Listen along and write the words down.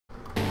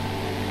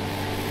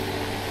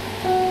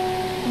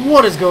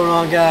What is going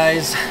on,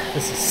 guys?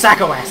 This is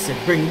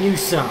SykoAcid bringing you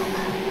some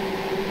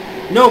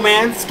No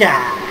Man's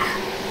Sky.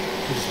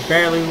 We just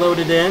barely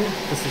loaded in.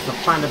 This is the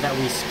planet that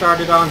we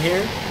started on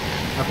here.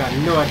 I've got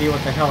no idea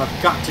what the hell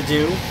I've got to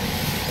do.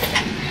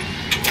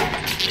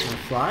 Can I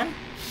fly?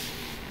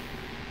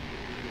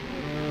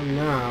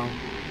 No.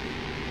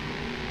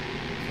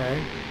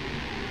 Okay.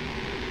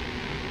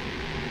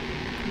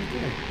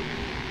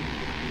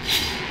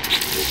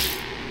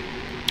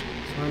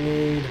 So I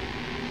need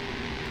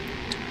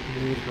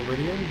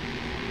Iridium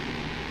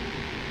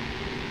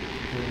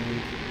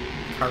and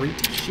Karit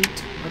sheet.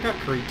 I got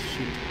Karit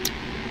sheet.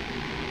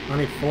 I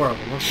need 4 of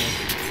them. Okay.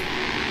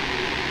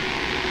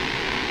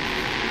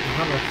 Now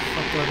how the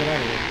fuck do I get out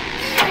of here?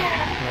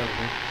 There we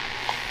go.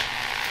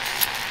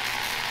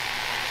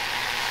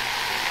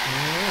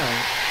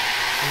 Alright.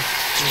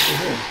 What's in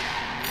here?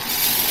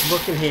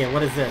 Look in here.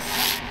 What is this?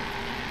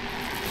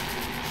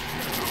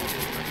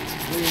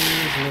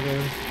 Please,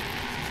 another.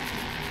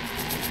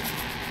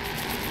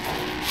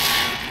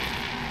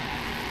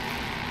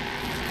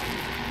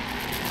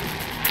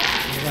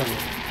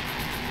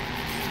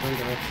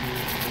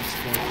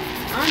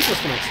 I'm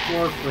just gonna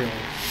explore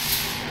freely.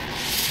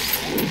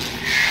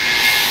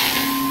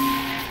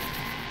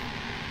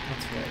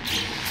 That's right.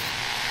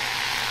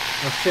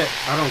 Oh shit,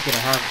 I don't get to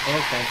have. Oh,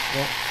 okay,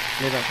 well,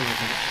 maybe I can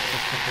open it.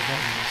 Let's put the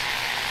button in this.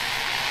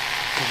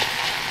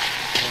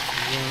 Let's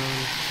run.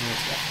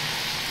 Let's go.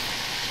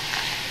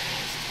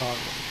 Let's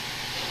toggle.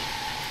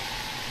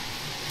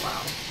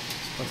 Wow,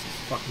 this place is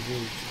fucking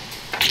huge.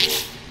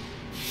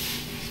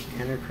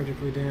 Scanner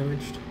critically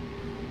damaged.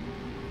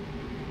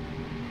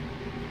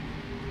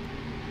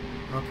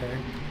 Okay.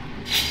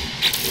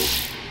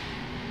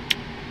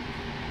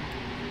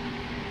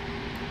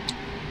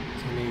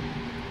 So I need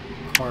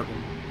carbon,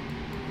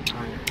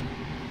 iron.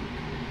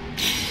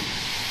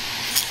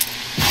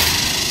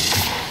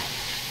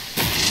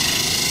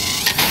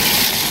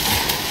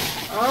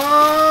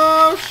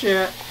 Oh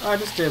shit! I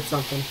just did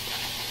something.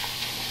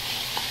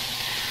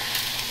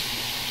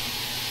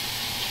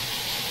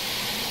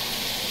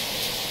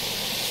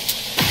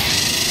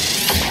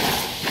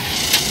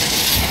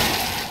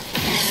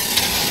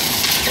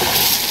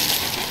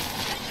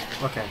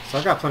 Okay, so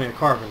I've got plenty of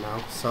carbon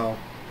now, so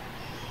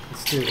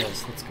let's do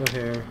this. Let's go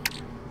here.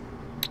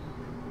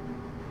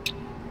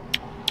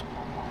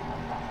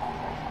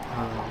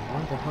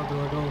 Where the hell do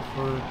I go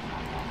for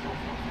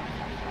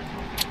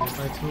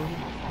multi-tool?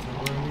 Is that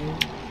what I need?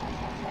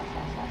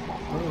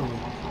 Oh.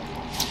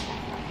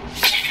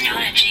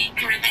 Technology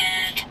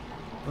repaired.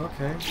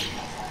 Okay.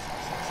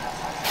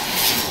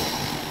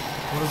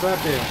 What does that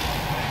do?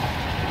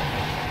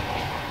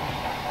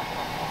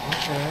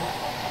 Okay.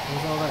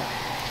 What's all that?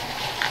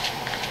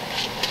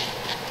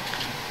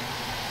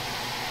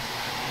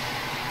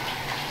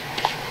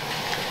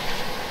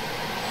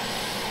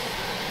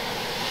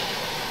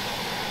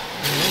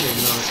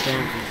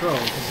 Damn control.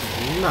 This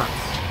is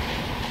nuts.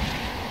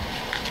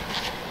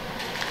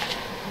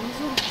 What is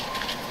it?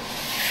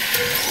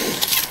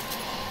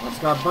 Oh, it's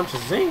got a bunch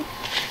of zinc.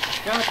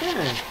 God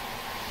dang.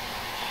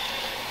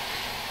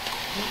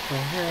 What the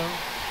hell?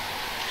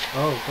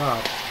 Oh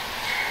god.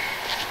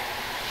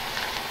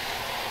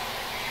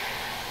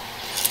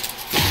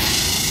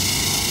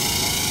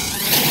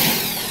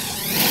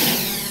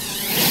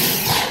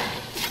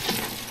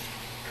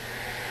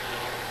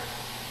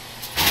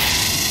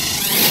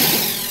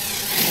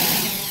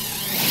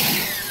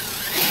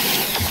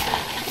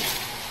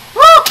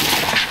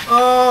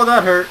 Oh,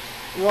 that hurt.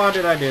 Why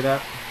did I do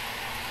that?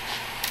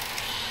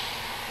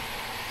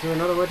 Is there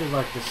another way to,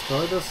 like,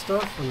 destroy this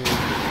stuff? I mean...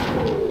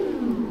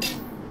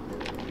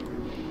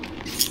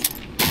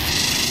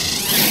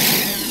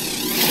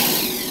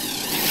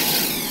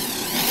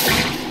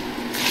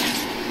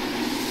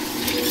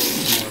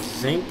 More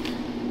zinc.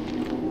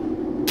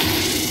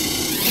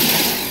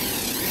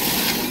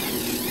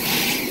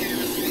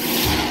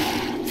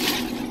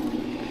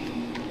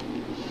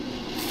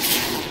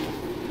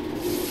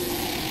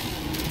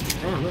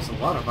 Damn, there's a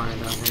lot of iron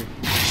down here.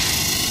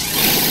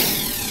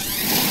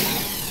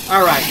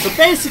 Alright, so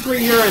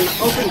basically you're in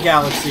an open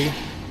galaxy.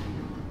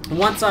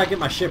 Once I get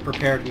my ship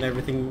repaired and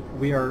everything,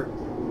 we are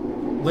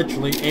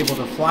literally able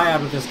to fly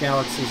out of this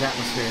galaxy's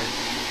atmosphere.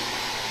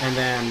 And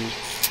then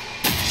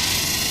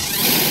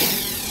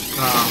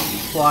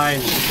fly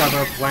and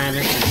discover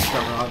planets and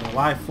discover other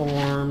life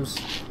forms.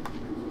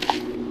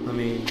 I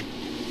mean...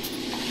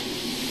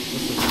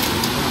 This is...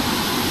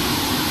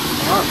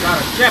 Oh, got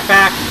a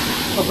jetpack!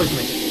 Oh, please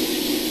make it.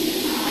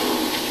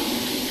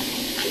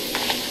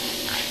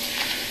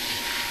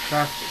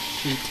 Craft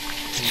sheet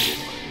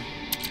inventory.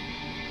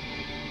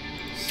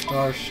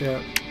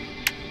 Starship.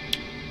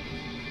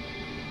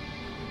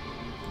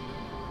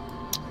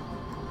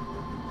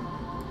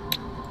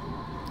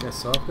 Yeah,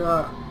 so I've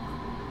got...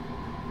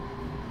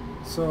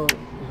 So,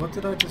 what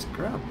did I just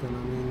grab then? I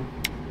mean,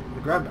 I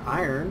grabbed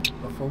iron,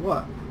 but for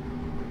what?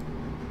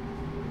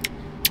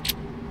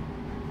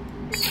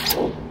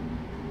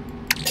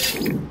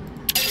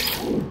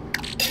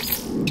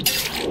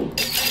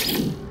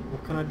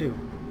 What can I do?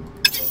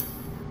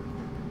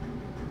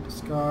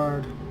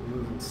 Discard,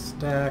 move and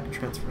stack,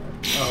 transfer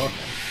it. Oh,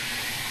 okay.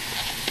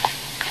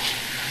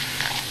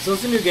 So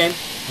it's a new game.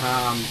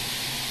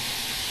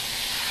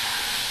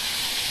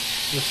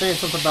 They're saying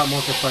something about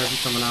multiplayer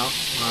coming out.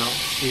 I don't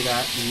see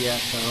that yet,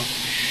 though.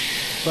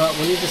 But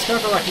when you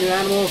discover like new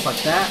animals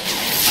like that,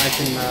 I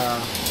can,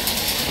 I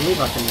believe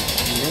I can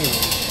name them.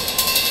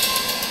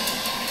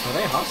 Are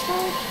they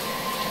hostile?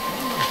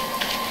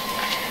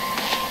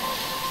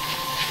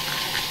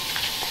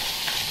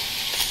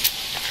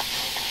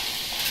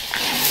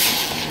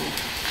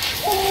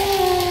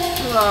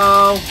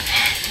 Hello.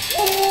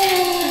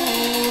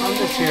 I'm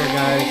just here,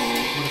 guys.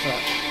 What is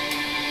that?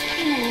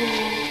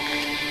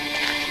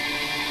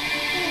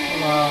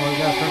 Hello, you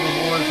guys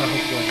herbivores? I hope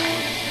you guys are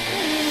herbivores.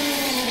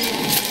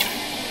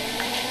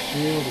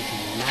 Field is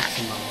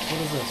maximum. What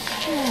is this?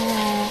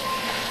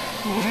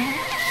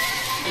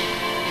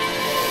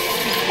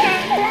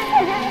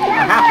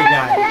 A happy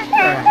guy.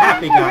 You're a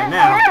happy guy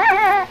now.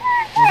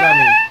 What does that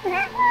mean?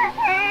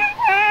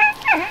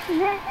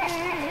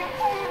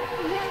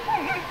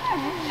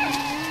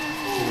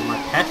 My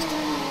pet?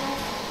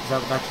 Is that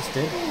what that just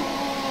did?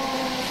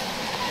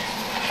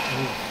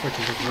 He's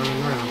freaking just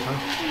running around, huh?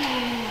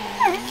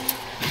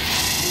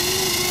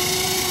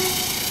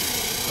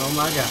 Oh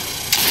my god.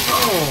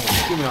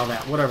 Oh! Give me all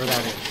that, whatever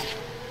that is.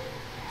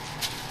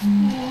 Oh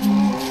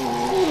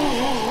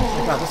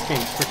my god, this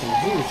game's freaking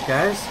huge,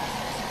 guys.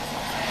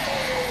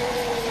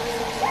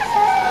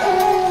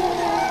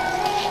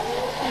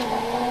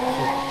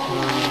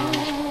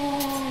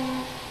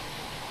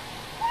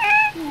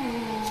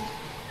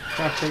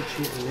 Craft date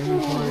sheet and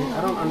inventory.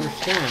 I don't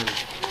understand.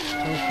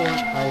 Teleport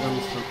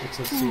items from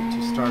exosuit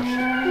to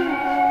starship.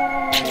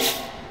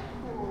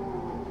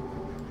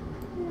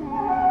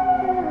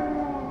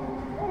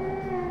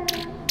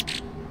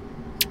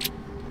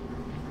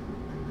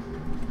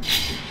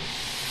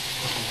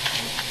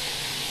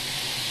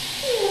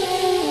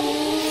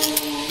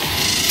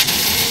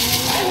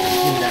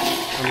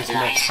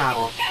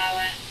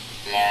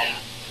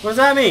 What does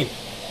that mean?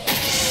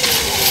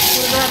 What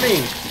does that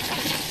mean?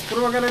 What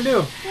am I gonna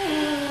do?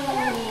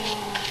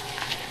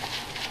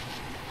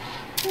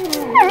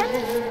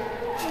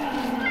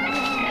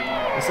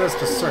 It says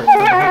to search. What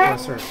the heck do I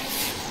search?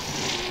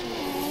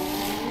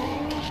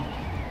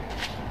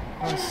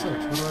 How do I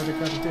search? What do I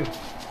gotta do?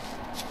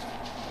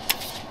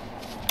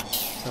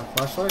 Is that a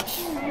flashlight?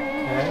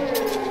 Okay.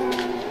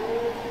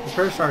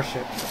 Repair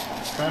starship.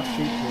 Craft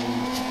sheet.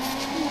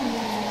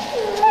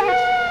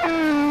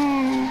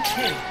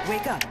 Hey,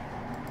 wake up.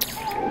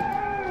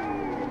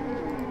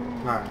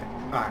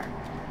 Alright.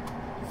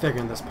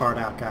 Figuring this part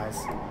out,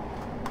 guys.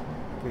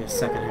 Give me a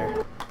second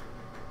here.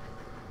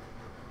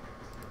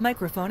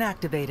 Microphone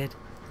activated.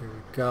 Here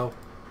we go.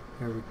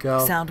 Here we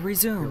go. Sound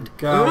resumed.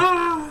 Here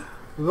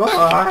we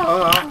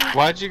go.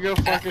 Why'd you go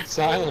fucking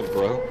silent,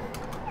 bro?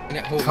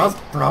 Cause,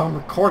 bro, I'm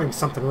recording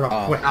something real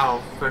quick. Oh,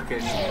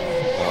 frickin'.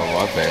 Oh,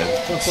 my bad.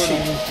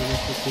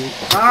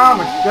 Oh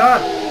my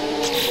god!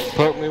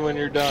 Poke me when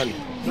you're done.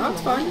 No,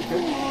 it's fine. You're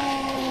good.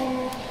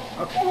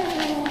 Okay.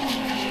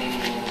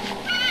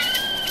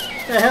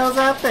 What the hell is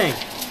that thing?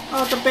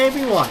 Oh, it's a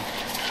baby one.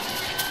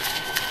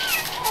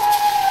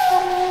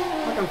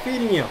 Look, I'm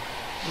feeding you.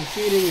 I'm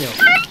feeding you.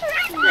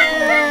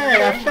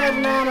 Yay! I fed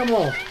an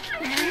animal.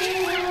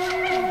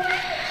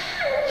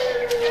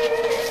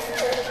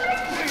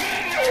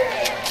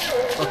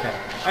 Okay,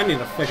 I need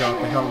to figure out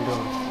what the hell I'm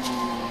doing.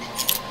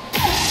 I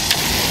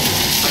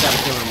gotta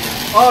kill him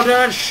now. Oh, did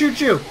I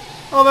shoot you?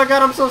 Oh my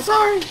god, I'm so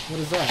sorry! What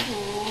is that?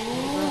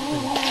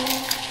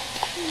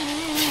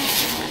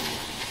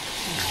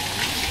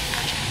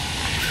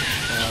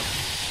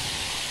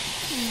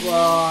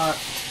 What?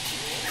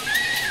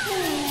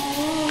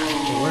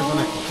 Okay, where's the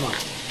next one? Come on.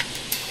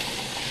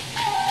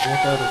 What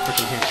the other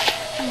freaking hand?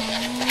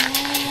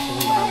 That's the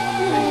one that I want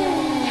to name.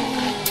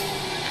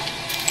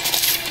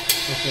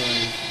 Okay.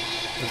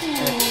 That's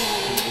X.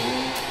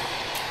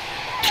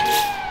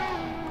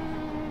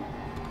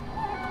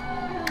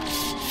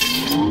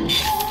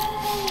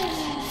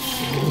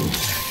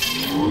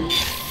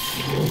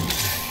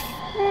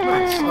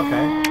 Nice,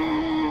 okay.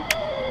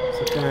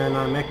 So can I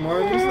make more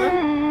of these then? I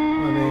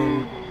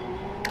mean...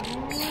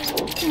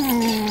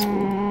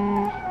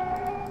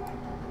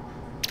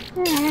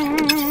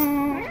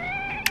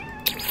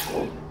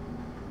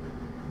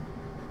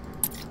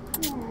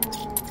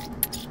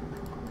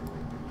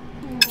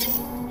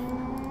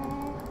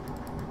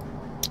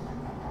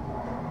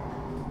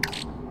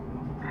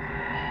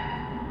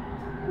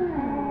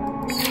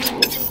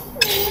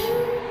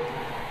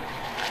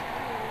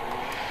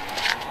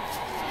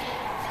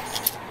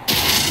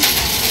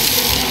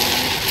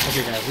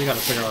 Okay guys, we gotta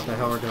figure out what the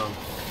hell we're doing.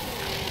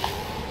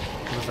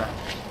 What is that?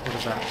 What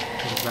is that?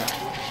 What is that?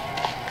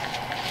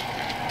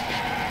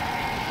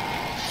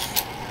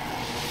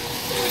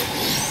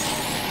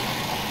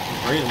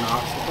 Breathing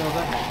ox, what the hell is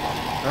that?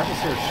 Did I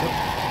just hear a ship?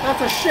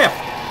 That's a ship!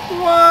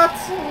 What?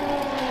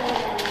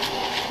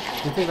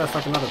 You think that's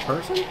like another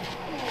person?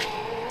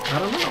 I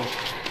don't know.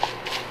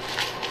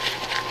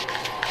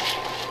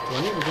 Do I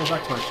need to go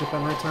back to my ship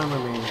at night time? I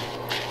mean...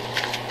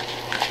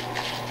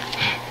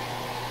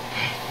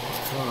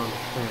 on the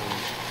thing.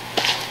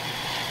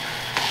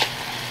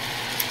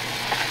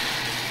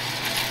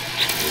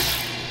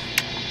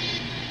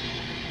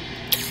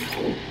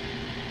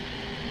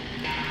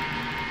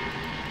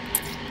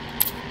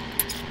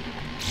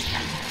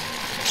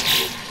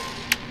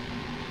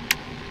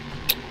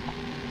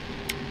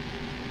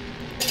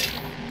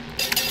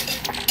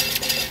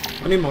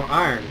 I need more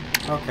iron.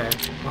 Okay.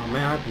 Oh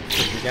man, I've been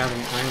freaking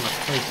gathering iron like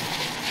crazy.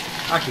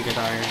 I can get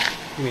iron.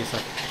 Give me a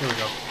second. Here we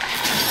go.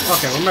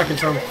 Okay, we're making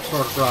some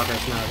sort of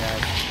progress now,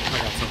 guys. I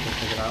got something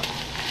figured out.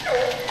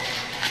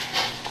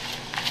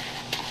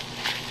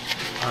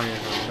 Iron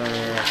over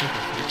there. I think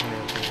there's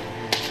iron over here.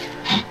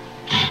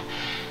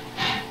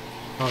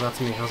 Oh, that's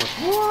me. I was like,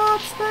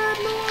 what's that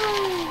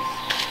noise?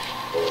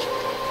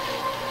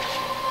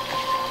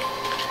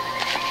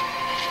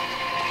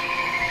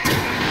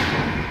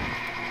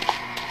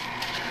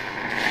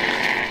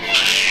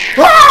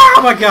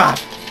 Oh my god!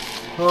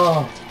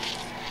 Oh.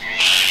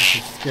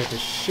 That scared the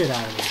shit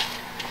out of me.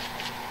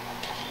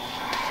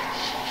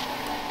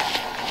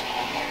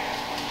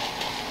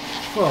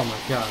 Oh my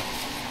god.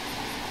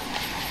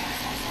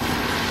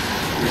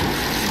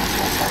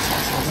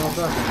 What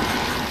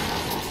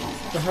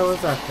the hell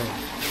is that thing?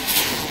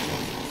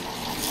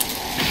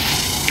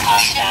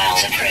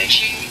 Hostiles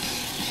approaching.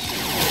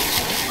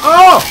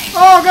 Oh!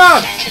 Oh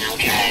god! Sentinel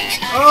drones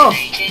Oh!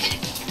 activated.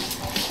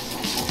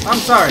 I'm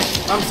sorry.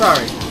 I'm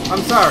sorry.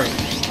 I'm sorry.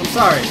 I'm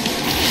sorry. No,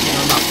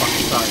 I'm not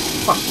fucking sorry.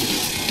 Fuck you.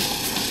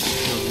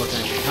 You're looking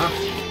at me, huh?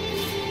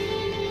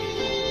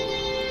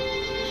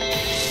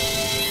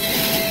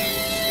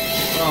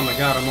 Oh my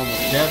god, I'm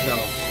almost dead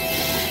though.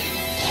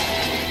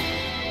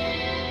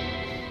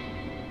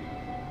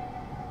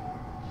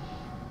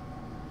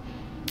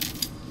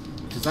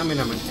 Does that mean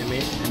I'm an enemy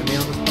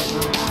on this place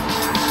now?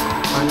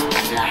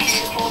 Life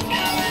support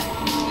power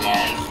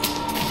low.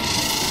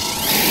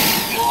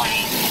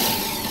 Warning.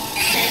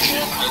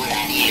 Sentinel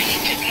combat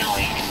unit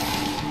deployed.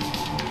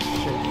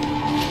 Shit.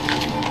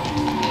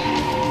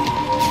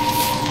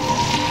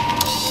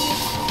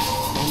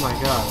 Oh my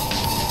god.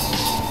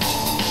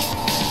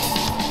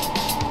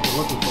 They're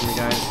looking for me,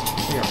 guys.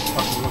 They are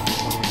fucking looking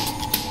for me.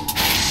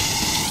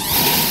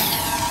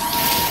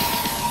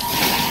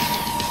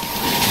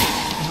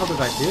 What the hell did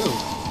I do?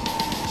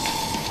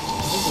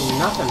 I didn't do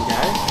nothing,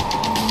 guys.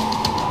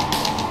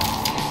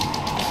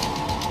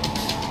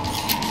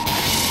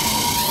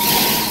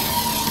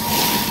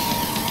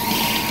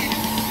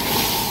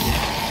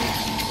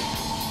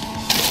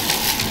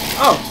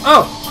 Oh!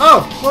 Oh! Oh!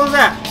 What was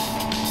that?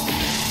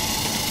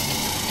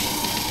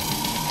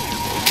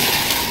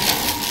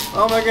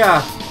 Oh my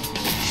god.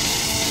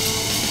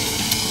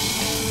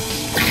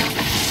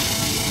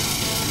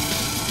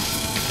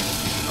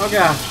 Oh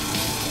god.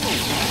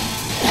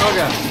 Oh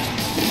god.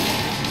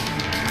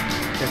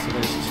 Okay, so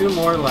there's 2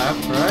 more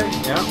left, right?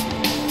 Yeah.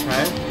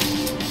 Okay.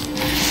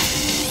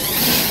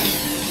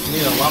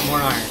 Need a lot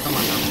more iron. Come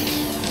on now.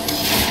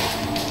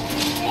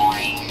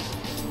 Warning.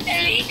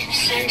 Elite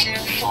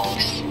Sentinel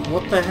force.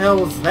 What the hell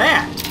was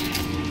that?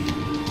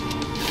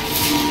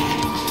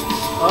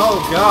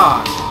 Oh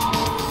god.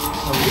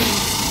 Elite.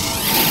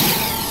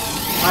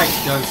 I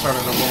done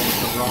started a roll with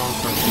the wrong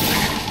person.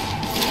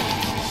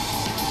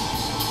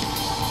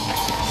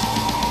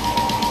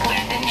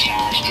 Weapon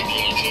charge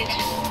depleted.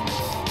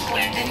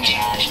 Weapon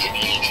charge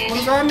depleted. What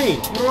does that mean?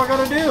 What do I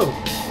gotta do?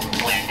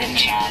 Weapon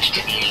charge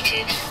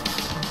depleted.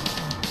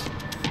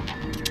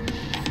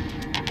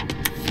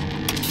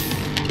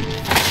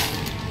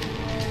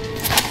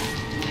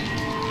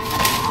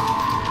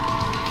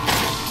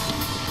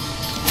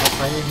 That's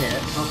how you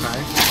hit. Okay.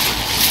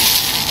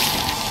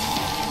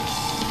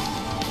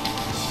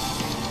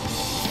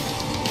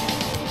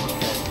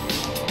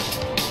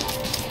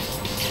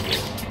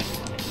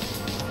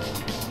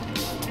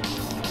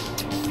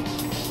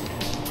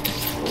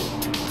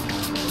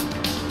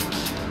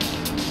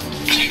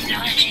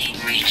 Technology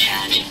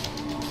recharge.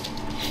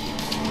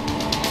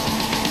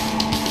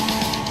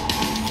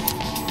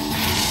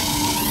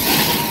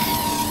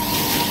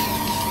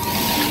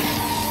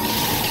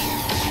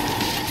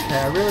 Okay,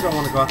 I really don't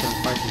want to go out there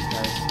and fight these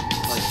guys.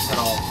 Like, at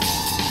all.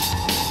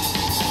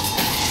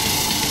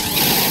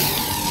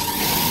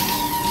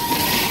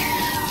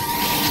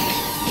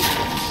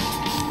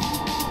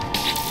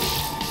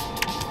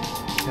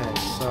 Okay,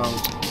 so...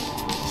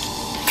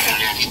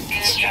 Product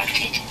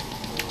instructed.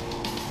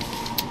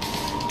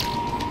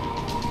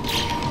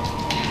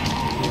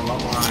 Need a lot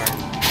more iron.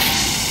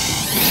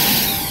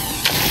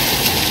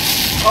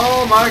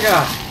 Oh my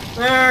god!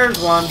 There's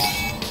one!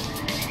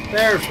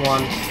 There's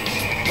one.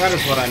 That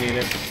is what I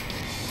needed.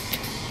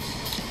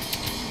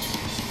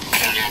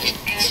 Product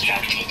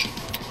instructed.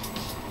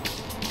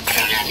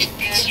 Product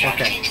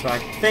instructed. Okay, so I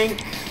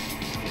think...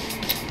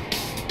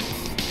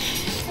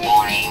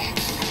 Warning.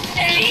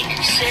 Elite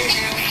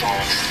Sentinel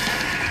force.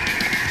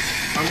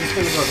 I'm just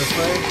gonna go this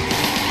way.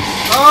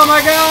 Oh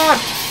my god!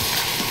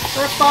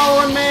 They're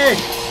following me!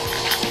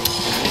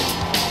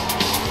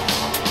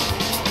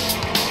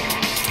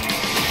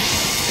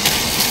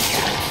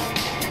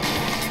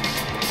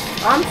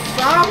 I'm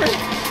sorry!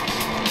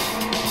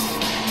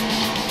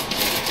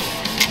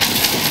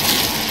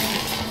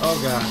 Oh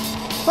god.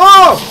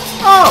 Oh!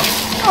 Oh!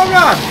 Oh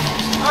god!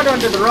 I done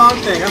did the wrong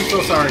thing. I'm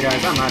so sorry,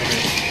 guys. I'm out of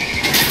here.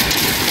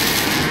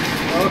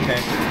 Okay.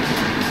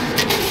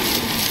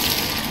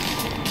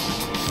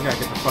 I gotta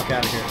get the fuck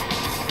out of here.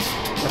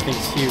 That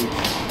thing's huge.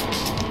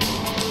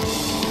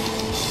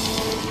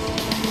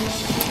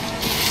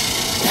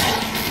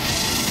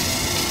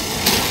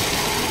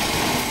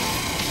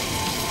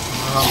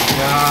 Oh my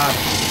god.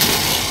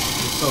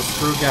 I'm so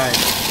screwed, guys.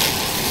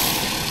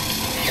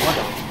 What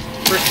the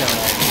frick do I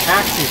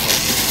attack people?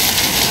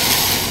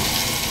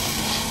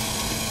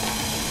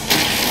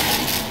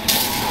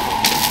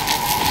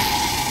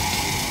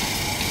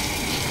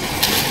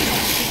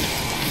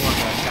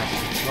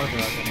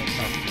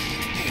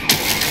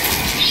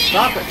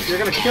 Stop it! You're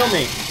gonna kill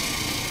me!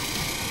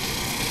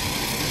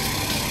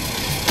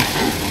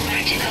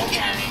 Critical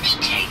damage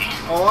taken.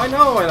 Oh, I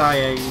know what I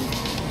ate.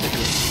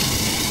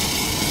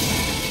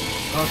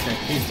 Okay,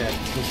 he's dead.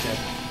 He's dead.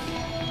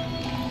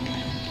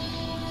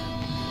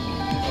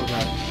 Oh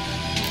god.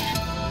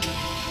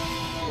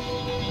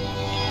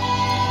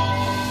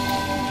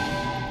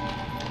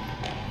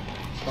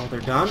 Oh,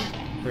 they're done?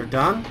 They're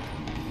done?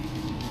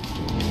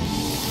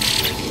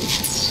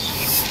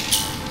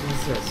 What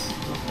is this?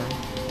 Okay.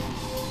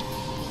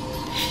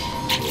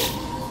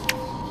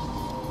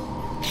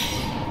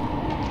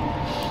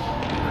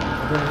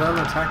 They're done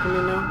attacking me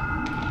now?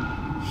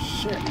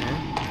 Shit, man.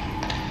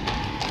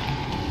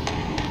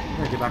 I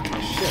gotta get back to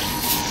my ship.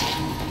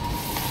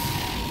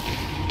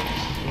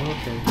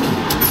 Okay.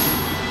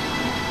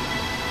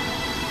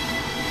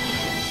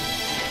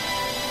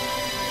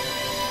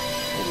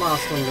 What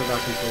milestone did I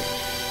complete?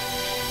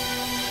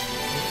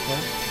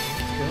 Okay,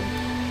 that's good.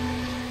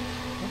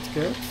 That's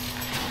good.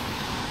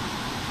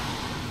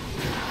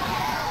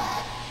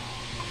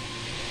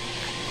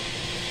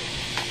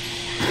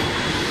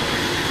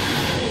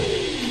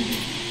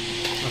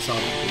 That's all.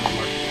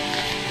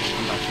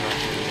 Come back to that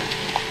here.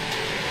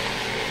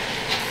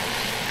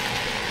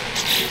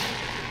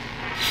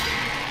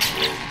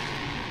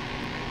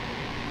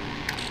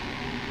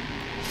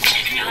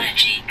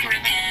 Technology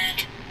prepared.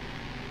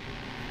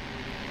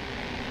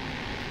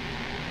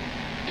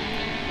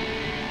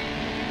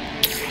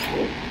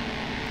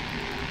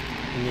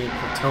 We need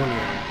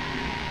plutonium.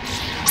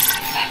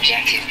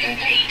 Objective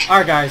complete.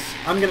 Alright guys,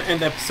 I'm gonna end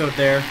the episode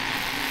there.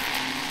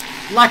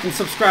 Like and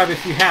subscribe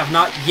if you have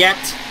not yet,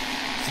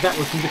 so that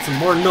we can get some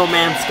more No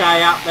Man's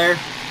Sky out there.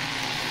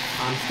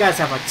 If you guys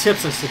have like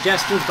tips or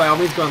suggestions, by all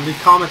means go and leave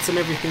comments and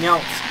everything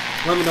else.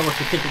 Let me know what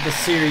you think of this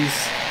series.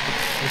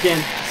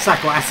 Again,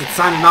 SykoAcid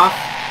signing off.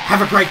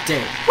 Have a great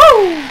day.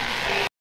 Woo!